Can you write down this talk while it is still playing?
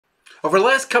Over the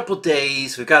last couple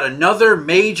days, we've got another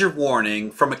major warning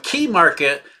from a key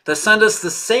market that sent us the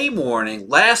same warning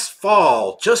last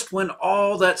fall, just when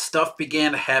all that stuff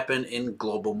began to happen in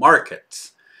global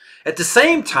markets. At the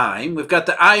same time, we've got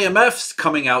the IMF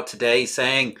coming out today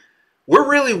saying, we're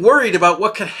really worried about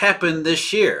what could happen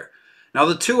this year. Now,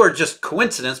 the two are just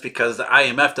coincidence because the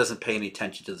IMF doesn't pay any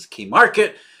attention to this key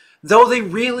market, though they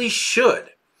really should.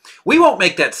 We won't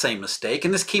make that same mistake,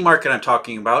 and this key market I'm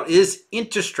talking about is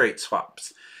interest rate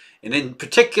swaps, and in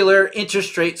particular,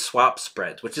 interest rate swap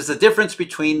spreads, which is the difference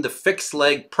between the fixed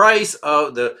leg price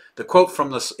of the quote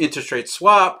from the interest rate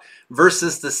swap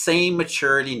versus the same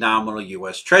maturity nominal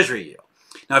U.S. Treasury yield.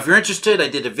 Now, if you're interested, I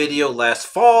did a video last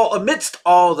fall amidst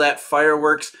all that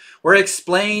fireworks where I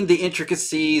explained the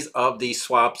intricacies of these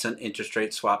swaps and interest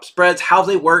rate swap spreads, how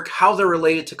they work, how they're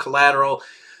related to collateral.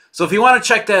 So if you want to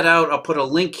check that out, I'll put a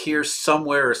link here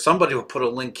somewhere, or somebody will put a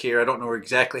link here. I don't know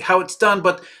exactly how it's done,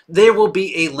 but there will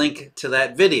be a link to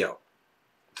that video.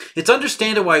 It's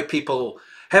understandable why people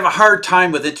have a hard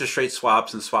time with interest rate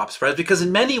swaps and swap spreads, because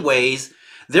in many ways,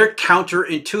 they're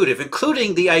counterintuitive,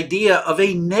 including the idea of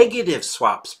a negative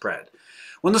swap spread.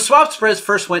 When the swap spreads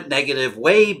first went negative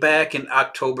way back in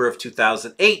October of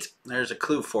 2008, there's a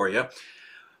clue for you,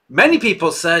 many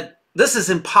people said, this is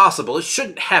impossible. It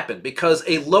shouldn't happen because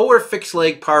a lower fixed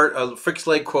leg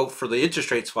quote for the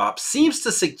interest rate swap seems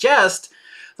to suggest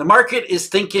the market is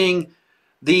thinking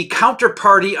the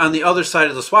counterparty on the other side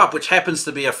of the swap, which happens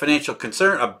to be a financial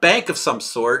concern, a bank of some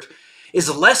sort,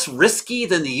 is less risky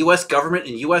than the U.S. government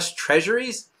and U.S.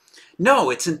 treasuries. No,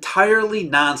 it's entirely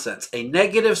nonsense. A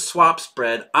negative swap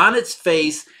spread on its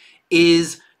face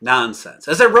is nonsense.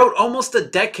 As I wrote almost a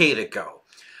decade ago,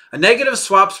 a negative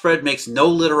swap spread makes no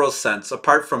literal sense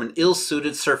apart from an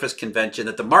ill-suited surface convention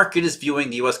that the market is viewing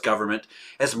the U.S. government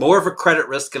as more of a credit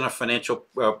risk than a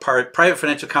private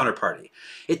financial counterparty.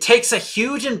 It takes a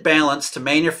huge imbalance to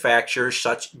manufacture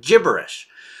such gibberish.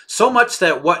 So much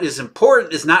that what is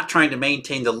important is not trying to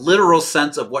maintain the literal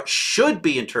sense of what should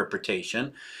be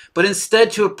interpretation, but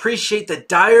instead to appreciate the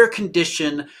dire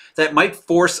condition that might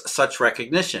force such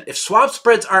recognition. If swap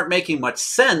spreads aren't making much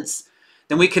sense,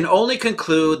 then we can only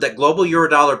conclude that global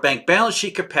Eurodollar bank balance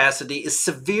sheet capacity is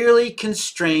severely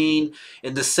constrained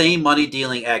in the same money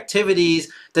dealing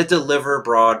activities that deliver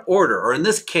broad order, or in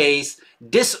this case,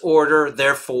 disorder,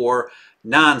 therefore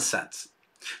nonsense.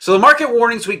 So the market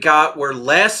warnings we got were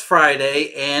last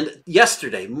Friday and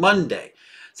yesterday, Monday.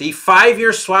 The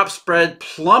 5-year swap spread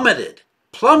plummeted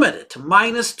to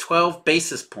minus 12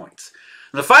 basis points.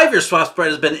 And the 5-year swap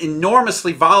spread has been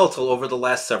enormously volatile over the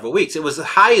last several weeks. It was as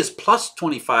high as plus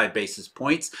 25 basis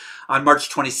points on March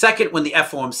 22nd when the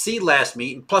FOMC last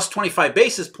meeting, and plus 25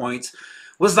 basis points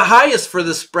was the highest for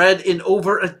the spread in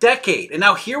over a decade. And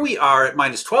now here we are at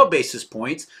minus 12 basis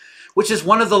points, which is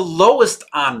one of the lowest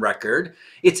on record.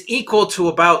 It's equal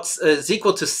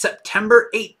to September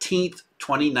 18th,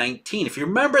 2019. If you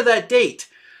remember that date,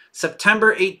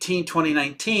 September 18,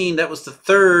 2019, that was the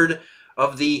third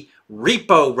of the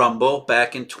repo rumble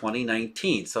back in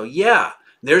 2019. So yeah,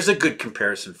 there's a good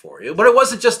comparison for you. But it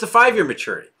wasn't just the 5-year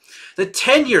maturity. The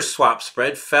 10-year swap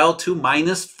spread fell to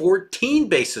minus 14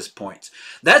 basis points.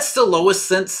 That's the lowest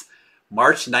since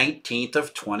March 19th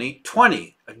of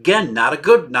 2020. Again, not a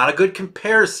good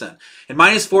comparison. And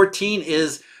minus 14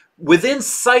 is within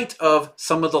sight of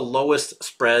some of the lowest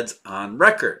spreads on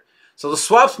record. So the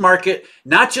swaps market,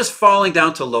 not just falling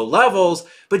down to low levels,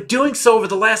 but doing so over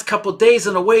the last couple of days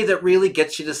in a way that really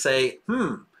gets you to say,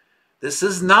 this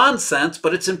is nonsense,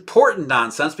 but it's important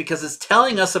nonsense because it's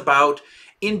telling us about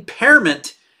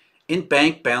impairment in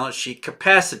bank balance sheet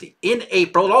capacity. In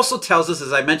April, it also tells us,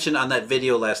 as I mentioned on that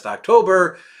video last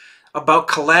October, about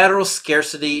collateral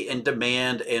scarcity and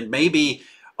demand and maybe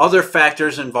other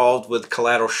factors involved with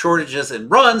collateral shortages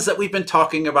and runs that we've been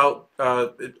talking about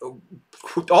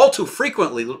all too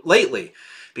frequently lately,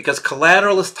 because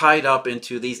collateral is tied up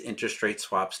into these interest rate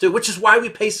swaps too, which is why we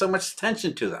pay so much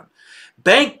attention to them.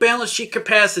 Bank balance sheet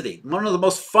capacity, one of the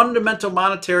most fundamental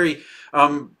monetary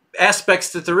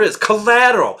aspects that there is.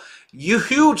 Collateral,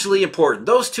 hugely important.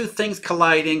 Those two things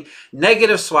colliding,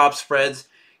 negative swap spreads,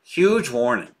 huge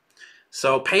warning.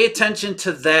 So pay attention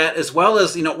to that, as well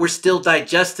as, we're still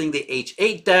digesting the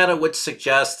H8 data, which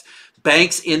suggests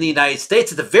banks in the United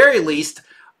States, at the very least,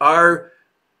 are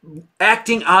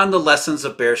acting on the lessons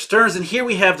of Bear Stearns. And here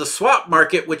we have the swap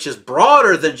market, which is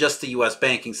broader than just the U.S.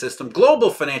 banking system, global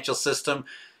financial system,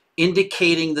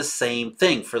 indicating the same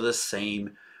thing for the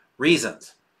same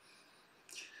reasons.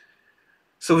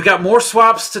 So we got more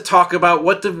swaps to talk about.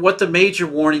 What the major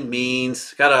warning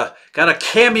means. Got a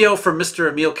cameo from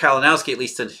Mr. Emil Kalinowski, at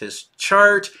least in his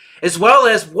chart, as well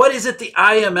as what is it the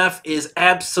IMF is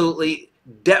absolutely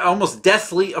almost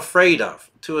deathly afraid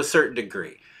of to a certain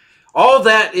degree. All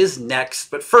that is next,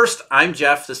 but first, I'm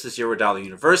Jeff. This is Eurodollar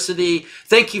University.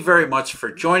 Thank you very much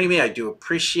for joining me. I do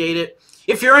appreciate it.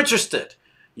 If you're interested,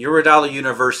 Eurodollar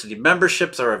University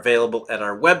memberships are available at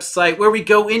our website, where we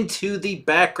go into the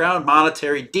background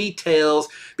monetary details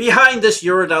behind this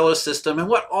Eurodollar system and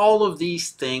what all of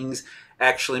these things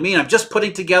actually mean. I'm just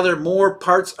putting together more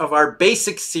parts of our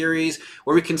basic series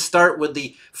where we can start with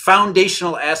the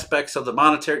foundational aspects of the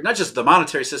monetary, not just the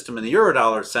monetary system in the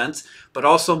Eurodollar sense, but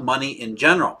also money in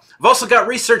general. I've also got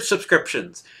research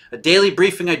subscriptions, a daily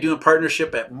briefing I do in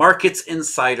partnership at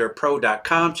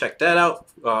marketsinsiderpro.com. Check that out,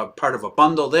 part of a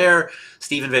bundle there.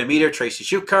 Stephen Van Meter, Tracy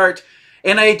Schuchart.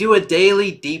 And I do a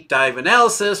daily deep dive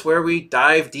analysis where we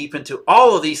dive deep into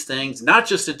all of these things, not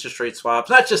just interest rate swaps,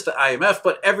 not just the IMF,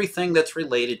 but everything that's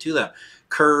related to them,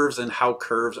 curves and how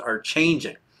curves are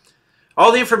changing.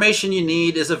 All the information you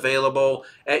need is available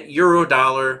at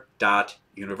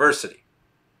eurodollar.university.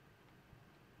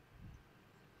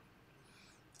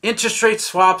 Interest rate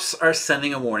swaps are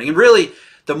sending a warning. And really,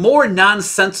 the more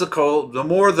nonsensical, the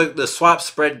more the swap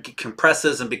spread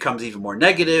compresses and becomes even more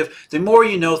negative, the more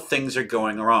you know things are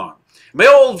going wrong. My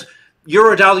old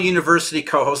Eurodollar University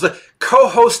co-host, the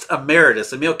co-host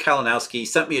emeritus, Emil Kalinowski,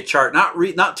 sent me a chart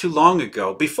not too long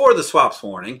ago, before the swaps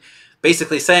warning,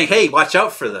 basically saying, hey, watch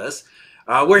out for this,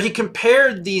 where he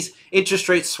compared these interest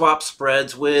rate swap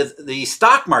spreads with the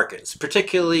stock markets,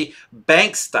 particularly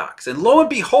bank stocks. And lo and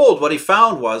behold, what he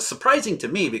found was surprising to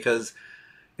me because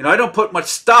I don't put much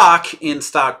stock in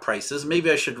stock prices.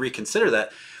 Maybe I should reconsider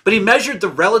that. But he measured the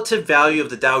relative value of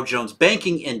the Dow Jones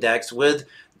Banking Index with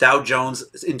Dow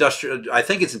Jones Industrial,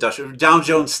 Dow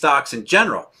Jones stocks in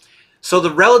general. So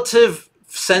the relative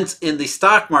sense in the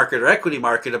stock market or equity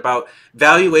market about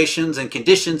valuations and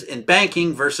conditions in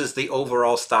banking versus the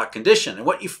overall stock condition. And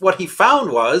what he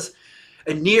found was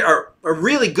a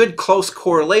really good close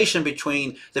correlation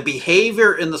between the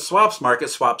behavior in the swaps market,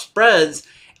 swap spreads,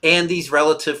 and these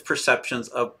relative perceptions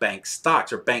of bank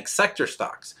stocks or bank sector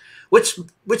stocks, which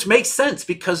makes sense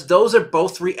because those are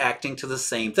both reacting to the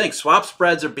same thing. Swap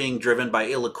spreads are being driven by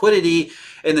illiquidity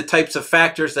and the types of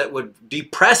factors that would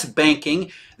depress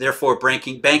banking, therefore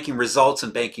banking results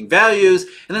and banking values,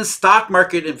 and then stock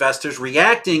market investors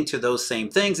reacting to those same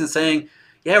things and saying,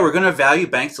 yeah, we're going to value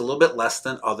banks a little bit less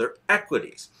than other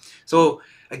equities. So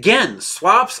again,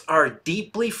 swaps are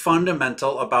deeply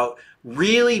fundamental about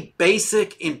really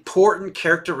basic, important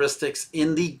characteristics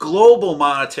in the global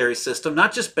monetary system,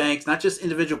 not just banks, not just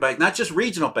individual banks, not just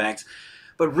regional banks,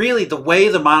 but really the way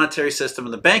the monetary system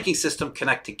and the banking system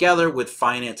connect together with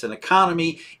finance and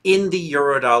economy in the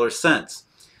Eurodollar sense.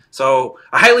 So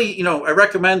I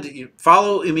recommend that you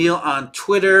follow Emil on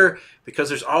Twitter because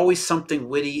there's always something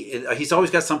witty. He's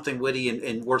always got something witty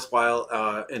and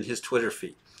worthwhile in his Twitter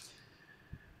feed.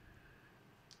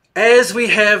 As we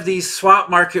have these swap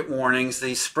market warnings,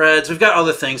 these spreads, we've got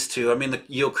other things too. I mean, the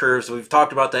yield curves, we've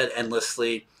talked about that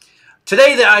endlessly.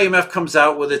 Today, the IMF comes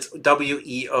out with its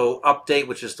WEO update,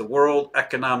 which is the World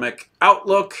Economic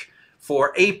Outlook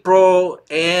for April,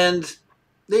 and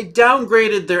they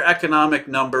downgraded their economic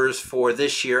numbers for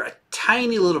this year a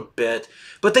tiny little bit,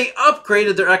 but they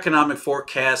upgraded their economic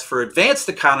forecast for advanced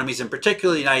economies, in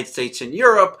particular the United States and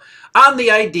Europe, on the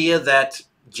idea that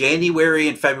January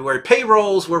and February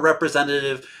payrolls were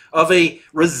representative of a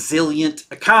resilient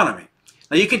economy.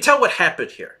 Now you can tell what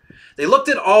happened here. They looked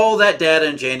at all that data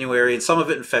in January and some of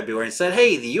it in February and said,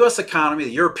 hey, the US economy,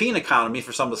 the European economy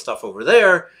for some of the stuff over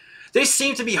there, they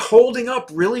seem to be holding up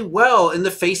really well in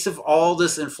the face of all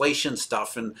this inflation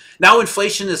stuff. And now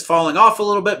inflation is falling off a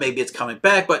little bit, maybe it's coming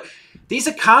back, but these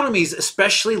economies,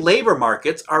 especially labor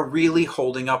markets, are really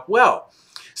holding up well.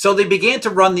 So they began to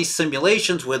run these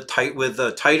simulations with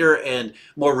tighter and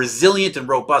more resilient and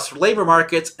robust labor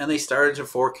markets, and they started to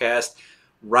forecast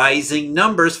rising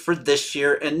numbers for this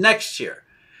year and next year.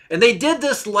 And they did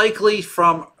this likely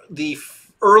from the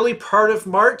early part of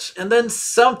March, and then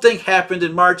something happened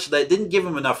in March that didn't give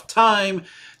them enough time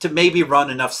to maybe run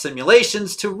enough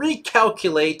simulations to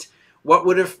recalculate what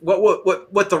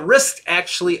the risks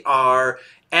actually are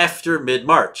after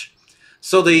mid-March.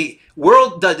 So the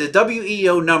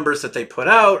WEO numbers that they put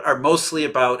out are mostly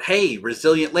about, hey,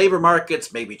 resilient labor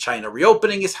markets, maybe China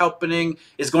reopening is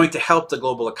going to help the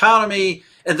global economy.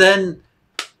 And then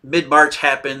mid-March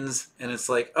happens and it's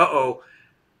like, uh-oh,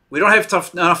 We don't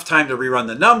have enough time to rerun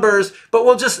the numbers, but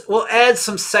we'll add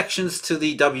some sections to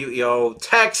the WEO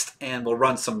text and we'll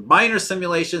run some minor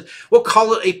simulations. We'll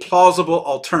call it a plausible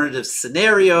alternative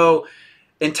scenario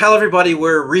and tell everybody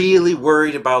we're really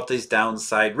worried about these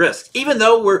downside risks, even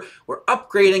though we're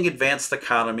upgrading advanced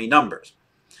economy numbers.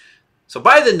 So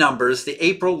by the numbers, the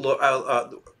April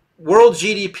world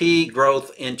GDP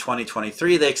growth in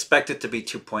 2023, they expect it to be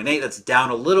 2.8. That's down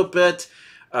a little bit.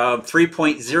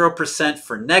 3.0%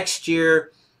 for next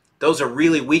year. Those are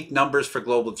really weak numbers for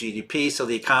global GDP. So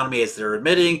the economy, as they're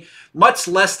admitting, much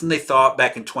less than they thought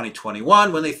back in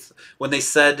 2021 when they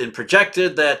said and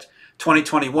projected that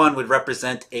 2021 would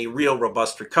represent a real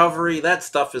robust recovery. That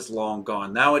stuff is long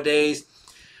gone nowadays.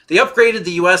 They upgraded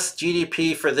the U.S.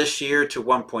 GDP for this year to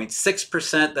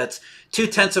 1.6%. That's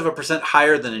 0.2%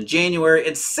 higher than in January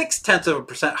and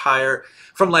 0.6% higher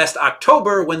from last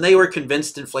October when they were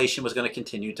convinced inflation was going to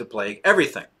continue to plague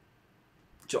everything.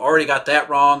 So already got that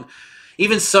wrong.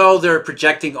 Even so, they're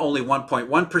projecting only 1.1%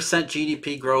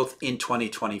 GDP growth in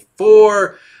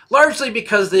 2024, largely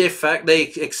because they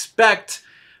expect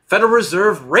Federal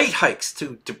Reserve rate hikes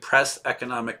to depress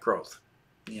economic growth.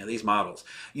 These models.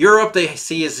 Europe, they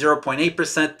see as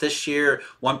 0.8% this year,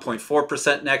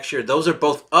 1.4% next year. Those are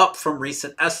both up from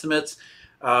recent estimates.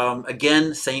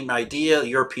 Again, same idea. The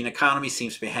European economy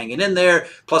seems to be hanging in there,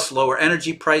 plus lower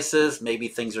energy prices. Maybe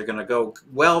things are going to go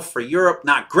well for Europe.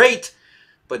 Not great,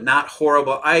 but not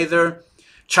horrible either.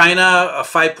 China, a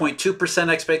 5.2%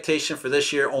 expectation for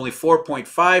this year, only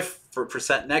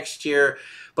 4.5% next year.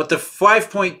 But the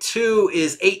 5.2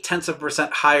 is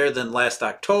 0.8% higher than last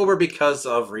October because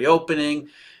of reopening.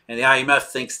 And the IMF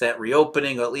thinks that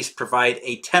reopening will at least provide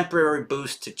a temporary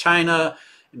boost to China,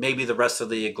 and maybe the rest of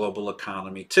the global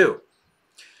economy too.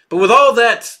 But with all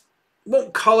that,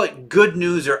 won't call it good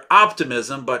news or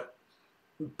optimism, but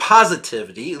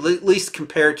positivity, at least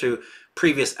compared to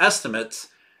previous estimates.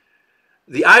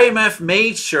 The IMF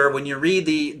made sure, when you read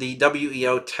the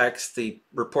WEO text, the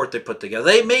report they put together,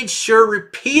 they made sure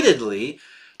repeatedly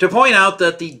to point out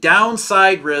that the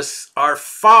downside risks are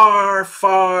far,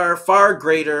 far, far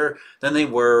greater than they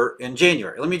were in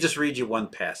January. Let me just read you one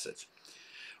passage.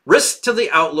 Risks to the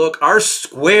outlook are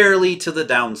squarely to the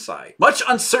downside. Much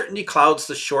uncertainty clouds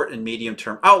the short and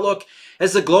medium-term outlook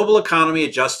as the global economy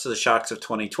adjusts to the shocks of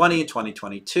 2020 and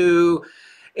 2022.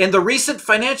 And the recent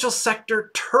financial sector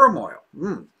turmoil.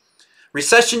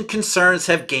 Recession concerns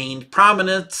have gained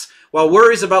prominence, while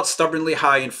worries about stubbornly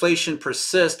high inflation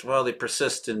persist. Well, they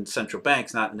persist in central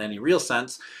banks, not in any real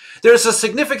sense. There's a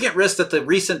significant risk that the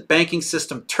recent banking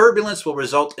system turbulence will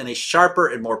result in a sharper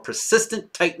and more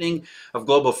persistent tightening of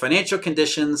global financial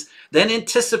conditions than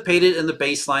anticipated in the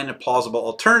baseline and plausible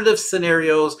alternative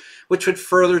scenarios, which would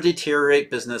further deteriorate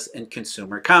business and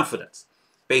consumer confidence.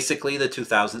 Basically the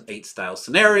 2008 style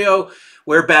scenario,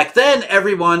 where back then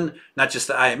everyone, not just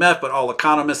the IMF, but all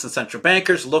economists and central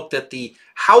bankers looked at the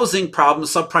housing problem,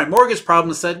 subprime mortgage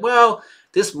problem, and said, well,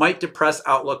 this might depress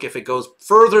outlook if it goes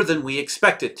further than we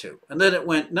expect it to. And then it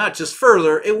went not just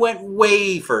further, it went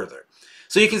way further.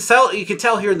 So you can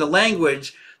tell here in the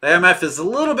language, the IMF is a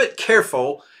little bit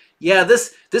careful. Yeah,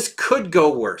 this could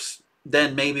go worse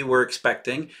than maybe we're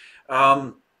expecting.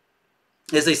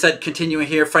 As they said, continuing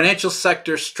here, financial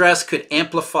sector stress could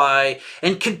amplify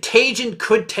and contagion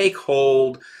could take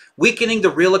hold, weakening the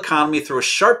real economy through a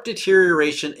sharp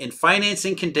deterioration in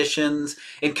financing conditions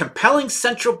and compelling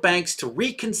central banks to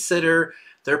reconsider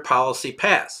their policy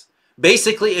paths.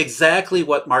 Basically, exactly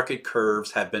what market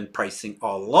curves have been pricing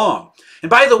all along. And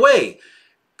by the way,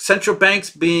 central banks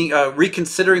being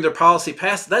reconsidering their policy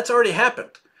paths, that's already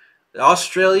happened.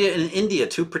 Australia and India,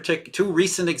 two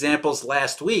recent examples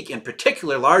last week, in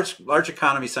particular large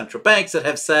economy central banks that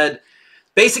have said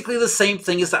basically the same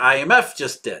thing as the IMF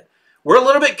just did. We're a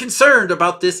little bit concerned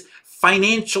about this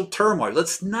financial turmoil.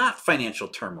 That's not financial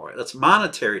turmoil. That's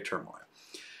monetary turmoil.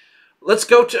 Let's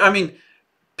go to,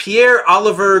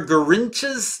 Pierre-Olivier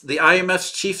Gourinchas, the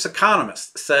IMF's chief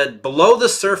economist, said below the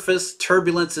surface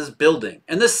turbulence is building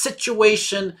and the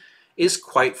situation is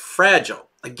quite fragile.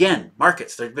 Again,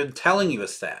 markets, they've been telling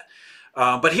us that.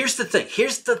 But here's the thing.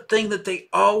 Here's the thing that they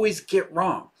always get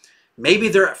wrong. Maybe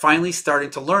they're finally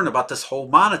starting to learn about this whole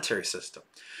monetary system.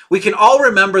 We can all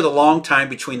remember the long time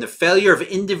between the failure of an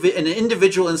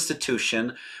individual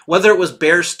institution, whether it was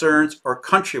Bear Stearns or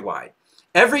Countrywide.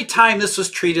 Every time this was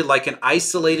treated like an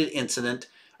isolated incident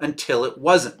until it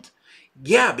wasn't.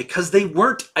 Yeah, because they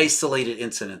weren't isolated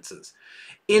incidences.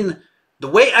 In the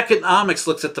way economics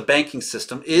looks at the banking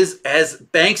system is as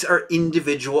banks are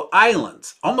individual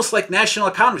islands, almost like national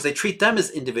economies. They treat them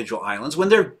as individual islands when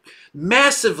they're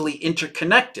massively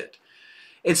interconnected.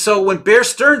 And so when Bear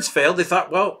Stearns failed, they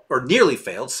thought, well, or nearly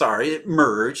failed, sorry, it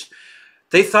merged.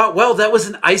 They thought, well, that was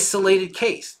an isolated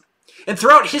case. And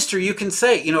throughout history, you can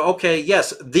say, okay,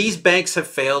 yes, these banks have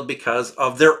failed because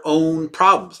of their own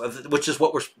problems, which is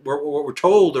what we're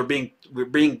told, or we're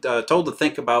being told to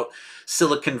think about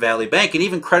Silicon Valley Bank and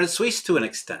even Credit Suisse to an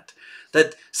extent.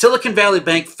 That Silicon Valley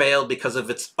Bank failed because of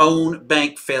its own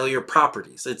bank failure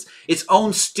properties, its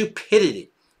own stupidity.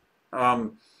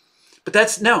 But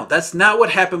that's not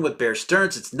what happened with Bear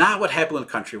Stearns. It's not what happened with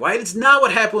Countrywide. It's not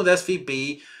what happened with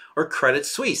SVB or Credit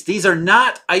Suisse. These are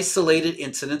not isolated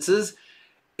incidences,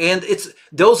 and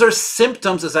those are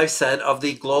symptoms, as I said, of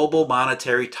the global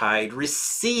monetary tide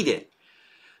receding.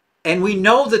 And we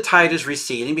know the tide is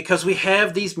receding because we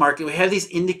have these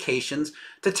indications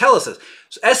to tell us this.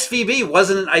 So SVB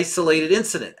wasn't an isolated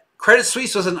incident. Credit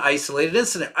Suisse was an isolated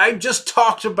incident. I just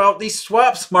talked about the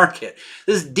swaps market,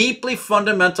 this deeply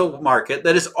fundamental market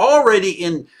that is already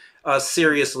in a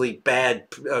seriously bad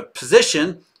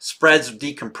position. Spreads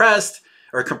compressed,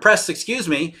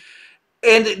 and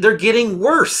they're getting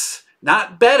worse,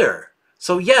 not better.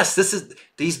 So yes,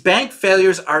 these bank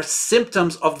failures are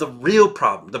symptoms of the real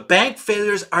problem. The bank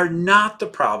failures are not the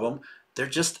problem. They're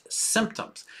just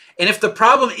symptoms. And if the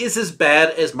problem is as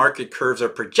bad as market curves are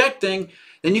projecting,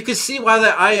 then you can see why the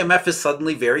IMF is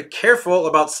suddenly very careful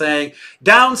about saying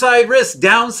downside risk,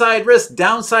 downside risk,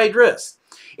 downside risk.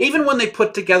 Even when they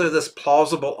put together this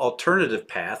plausible alternative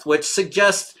path, which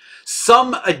suggests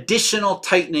some additional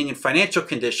tightening in financial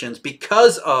conditions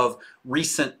because of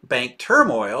recent bank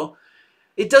turmoil,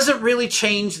 it doesn't really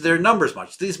change their numbers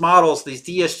much. These models, these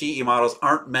DSGE models,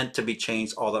 aren't meant to be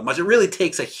changed all that much. It really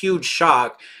takes a huge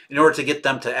shock in order to get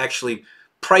them to actually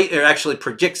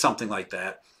predict something like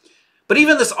that. But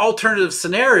even this alternative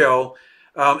scenario,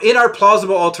 in our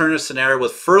plausible alternative scenario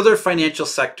with further financial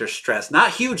sector stress,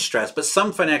 not huge stress, but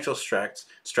some financial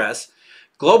stress,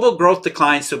 global growth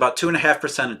declines to about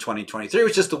 2.5% in 2023,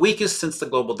 which is the weakest since the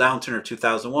global downturn of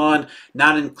 2001,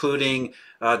 not including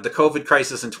the COVID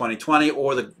crisis in 2020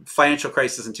 or the financial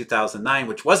crisis in 2009,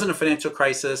 which wasn't a financial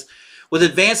crisis, with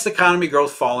advanced economy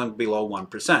growth falling below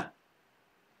 1%.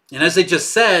 And as I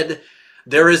just said,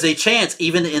 there is a chance,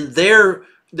 even in their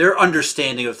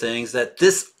understanding of things, that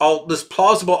this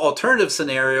plausible alternative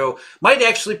scenario might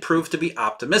actually prove to be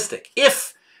optimistic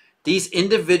if these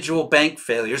individual bank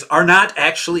failures are not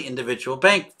actually individual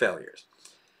bank failures.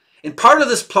 And part of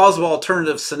this plausible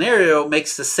alternative scenario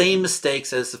makes the same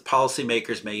mistakes as the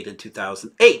policymakers made in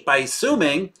 2008 by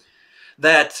assuming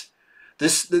that the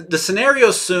scenario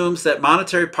assumes that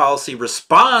monetary policy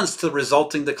responds to the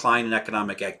resulting decline in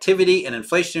economic activity and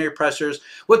inflationary pressures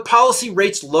with policy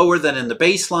rates lower than in the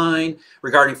baseline.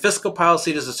 Regarding fiscal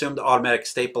policy, it is assumed automatic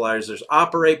stabilizers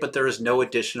operate, but there is no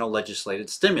additional legislated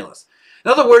stimulus. In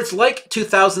other words, like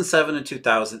 2007 and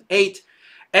 2008,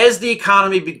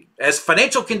 as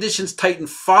financial conditions tighten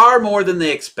far more than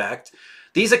they expect,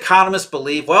 these economists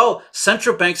believe, well,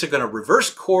 central banks are going to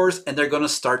reverse course and they're going to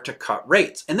start to cut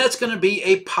rates. And that's going to be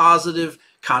a positive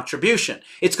contribution.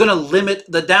 It's going to limit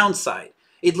the downside,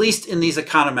 at least in these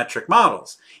econometric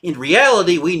models. In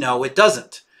reality, we know it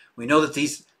doesn't. We know that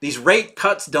these rate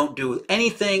cuts don't do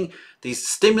anything. These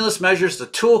stimulus measures, the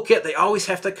toolkit, they always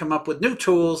have to come up with new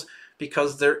tools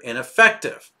because they're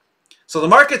ineffective. So the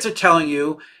markets are telling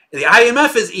you, the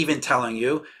IMF is even telling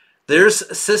you, there's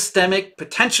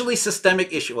potentially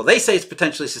systemic issue. Well, they say it's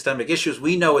potentially systemic issues.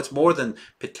 We know it's more than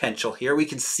potential here. We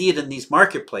can see it in these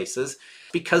marketplaces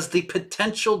because the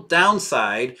potential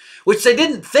downside, which they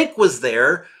didn't think was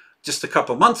there just a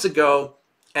couple months ago,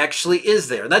 actually is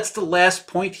there. And that's the last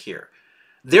point here.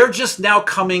 They're just now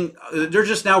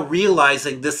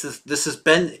realizing this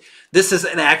is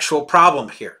an actual problem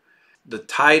here. The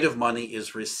tide of money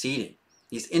is receding.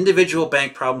 These individual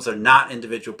bank problems are not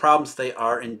individual problems. They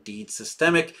are indeed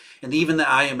systemic, and even the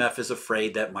IMF is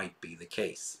afraid that might be the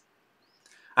case.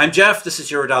 I'm Jeff. This is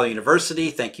Eurodollar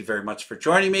University. Thank you very much for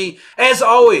joining me. As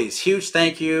always, huge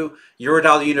thank you,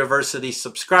 Eurodollar University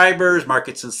subscribers,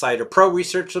 Markets Insider Pro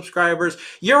Research subscribers,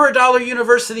 Eurodollar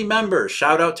University members.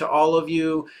 Shout out to all of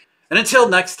you. And until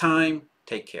next time,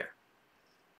 take care.